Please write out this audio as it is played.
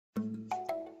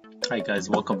Hi guys,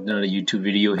 welcome to another YouTube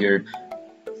video here.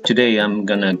 Today I'm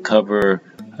gonna cover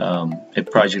a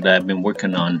project that I've been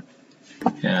working on,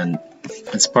 and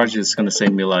this project is gonna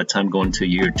save me a lot of time going to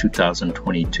year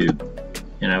 2022,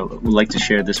 and I would like to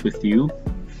share this with you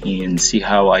and see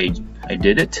how I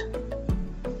did it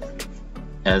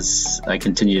as I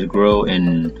continue to grow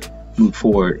and move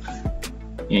forward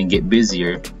and get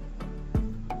busier.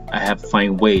 I have to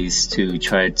find ways to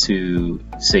try to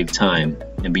save time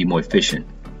and be more efficient.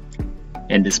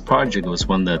 And this project was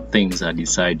one of the things I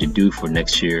decided to do for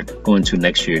next year, going to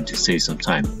next year to save some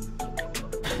time.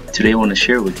 Today I want to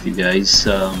share with you guys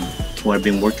what I've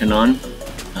been working on.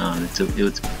 It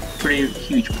was a pretty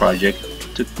huge project.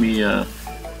 It took me a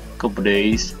couple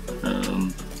days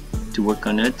to work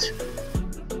on it.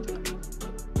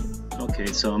 Okay,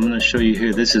 so I'm going to show you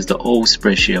here. This is the old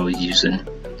spreadsheet I was using.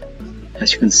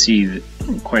 As you can see,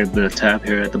 quite a bit of tab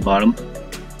here at the bottom.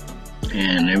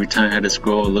 And every time I had to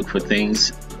scroll and look for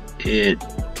things, I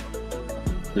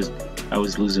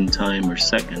was losing time or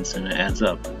seconds, and it adds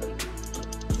up.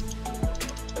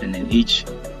 And then each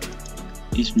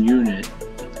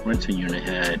rental unit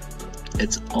had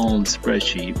its own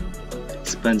spreadsheet,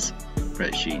 expense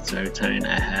spreadsheet. So every time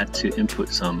I had to input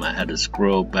some, I had to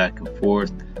scroll back and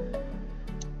forth.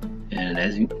 And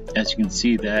as you can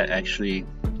see, that actually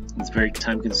is very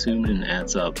time consuming and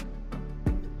adds up.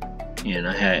 And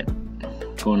I had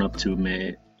going up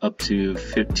to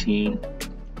 15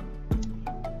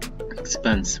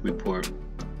 expense report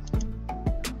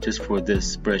just for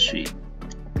this spreadsheet.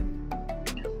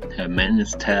 Have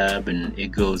maintenance tab, and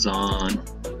it goes on.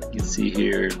 You can see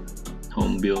here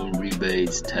home bill and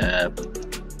rebates tab.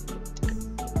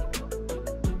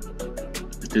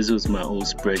 But this was my old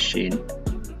spreadsheet,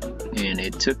 and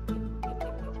it took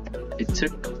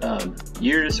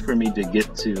years for me to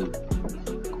get to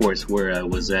course where I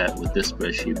was at with this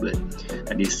spreadsheet, but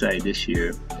I decided this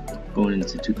year, going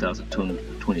into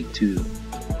 2022,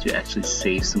 to actually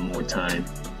save some more time.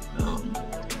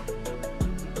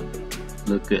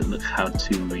 Look how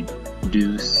to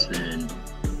reduce, and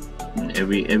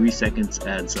every second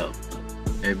adds up.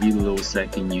 Every little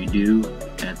second you do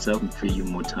adds up and free you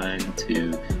more time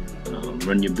to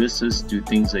run your business, do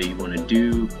things that you want to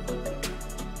do.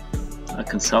 I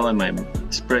consolidate my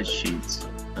spreadsheets.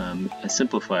 I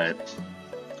simplify it.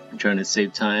 I'm trying to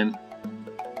save time.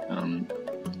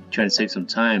 Trying to save some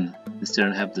time instead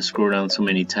of having to scroll down so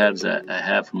many tabs that I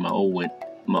have from my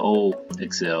old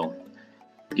Excel.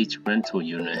 Each rental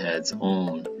unit has its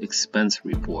own expense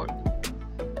report.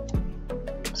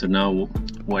 So now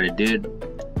what I did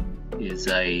is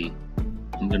I'm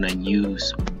gonna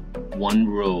use one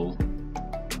row,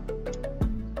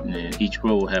 and then each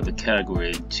row will have a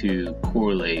category to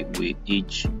correlate with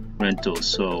each rental.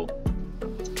 So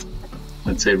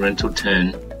let's say rental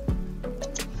 10,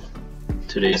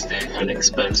 today's date had an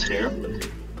expense here,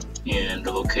 and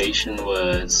the location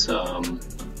was I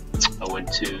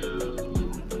went to,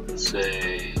 let's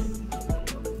say,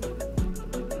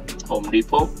 Home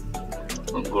Depot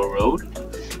on Go Road.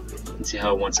 And see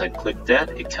how once I click that,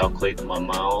 it calculates my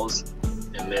miles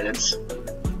and minutes,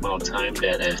 amount of time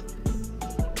that it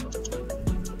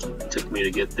took me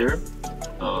to get there.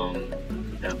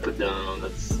 I put down,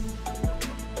 let's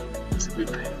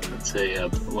say I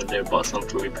went there, bought some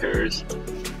for repairs.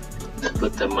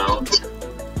 Put the amount.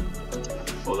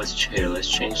 Well, let's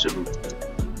change to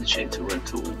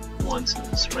rental 1, since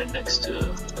it's right next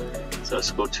to. So let's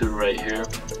go to the right here.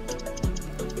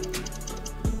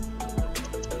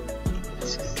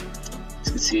 As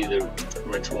you can see, the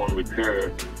rental 1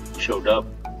 repair showed up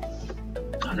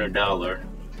 $100.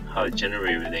 How to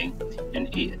generate everything, and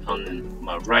on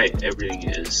my right, everything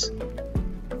is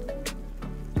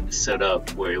set up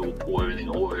where it will pull everything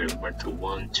over here, rental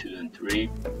 1, 2, and 3.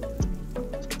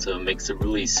 So it makes it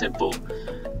really simple.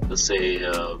 Let's say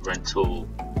rental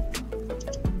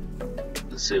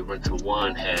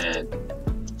 1 had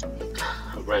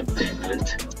a rent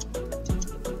payment,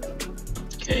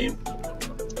 okay,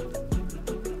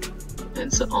 and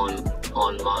it's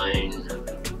online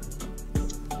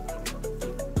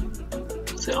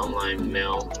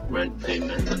mail rent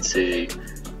payment. Let's say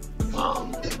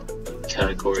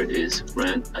category is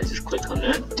rent. I just click on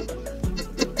that.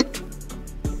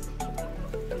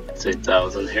 Say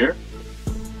 1,000 here,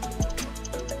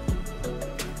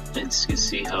 and you can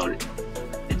see how it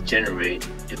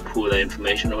pull that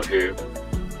information over here,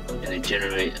 and it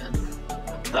generate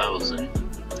 1,000.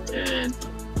 And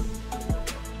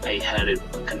I had a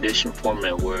condition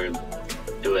format where it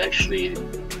will actually,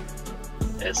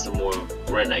 as the more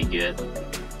rent I get,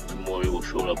 the more it will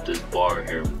fill up this bar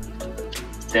here.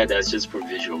 That's just for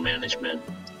visual management.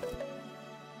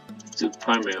 do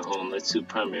primary home. Let's do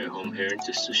primary home here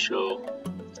just to show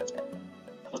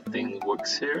how things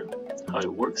works here, how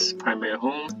it works. Primary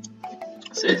home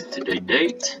says today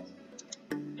date,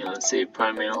 and let's say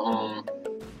primary home.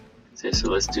 So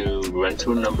let's do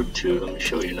rental number 2. Let me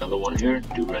show you another one here.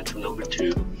 Do rental number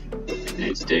 2.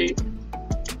 Today's date.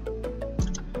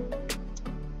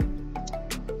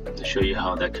 To show you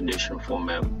how that conditional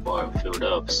format bar filled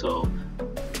up. So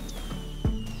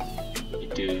you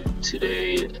do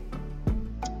today.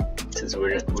 Since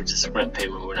we're just rent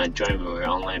payment, we're not driving, we're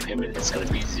online payment. It's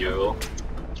gonna be 0.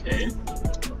 Okay.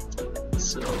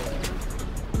 So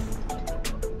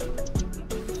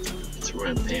it's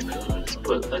rent payment.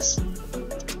 Let's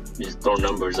just throw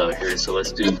numbers out here. So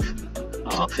let's do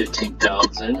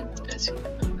 15,000.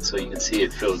 So you can see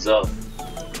it fills up.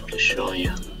 Just showing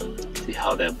you, see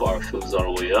how that bar fills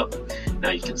all the way up. Now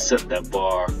you can set that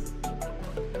bar.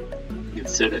 You can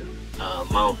set it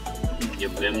amount,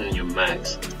 your min and your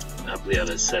max. I believe I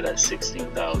was set at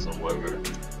 16,000, whatever.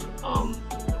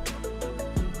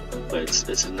 But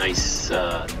it's a nice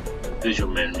visual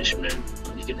management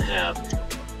you can have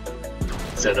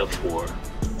set up for.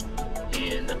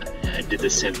 And I did the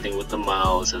same thing with the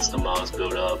miles. As the miles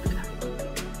build up,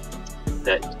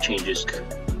 that changes,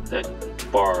 that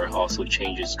bar also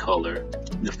changes color.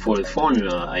 For the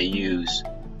formula I use,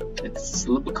 it's a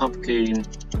little bit complicated,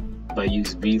 but I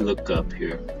use VLOOKUP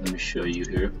here. Let me show you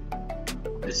here.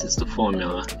 This is the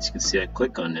formula. As you can see, I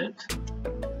click on it.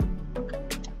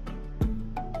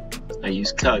 I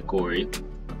use category,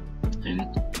 and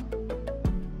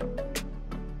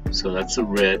so that's a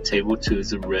red. Table 2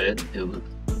 is a red. And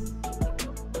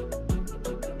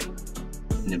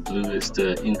the blue is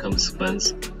the income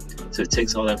expense. So it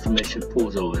takes all that information,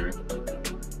 pulls over there,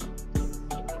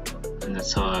 and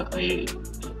that's how I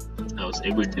was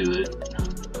able to do it.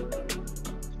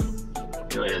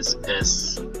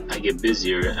 As I get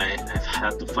busier, I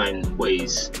have to find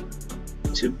ways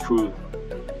to improve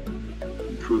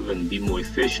and be more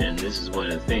efficient. This is one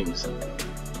of the things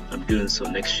I'm doing. So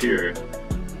next year,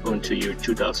 going to year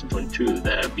 2022,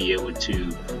 that I'll be able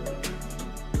to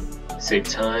save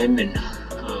time, and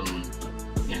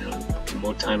you know, the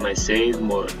more time I save, the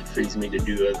more it frees me to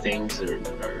do other things, or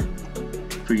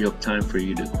free up time for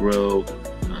you to grow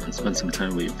and spend some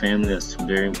time with your family. That's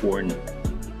very important.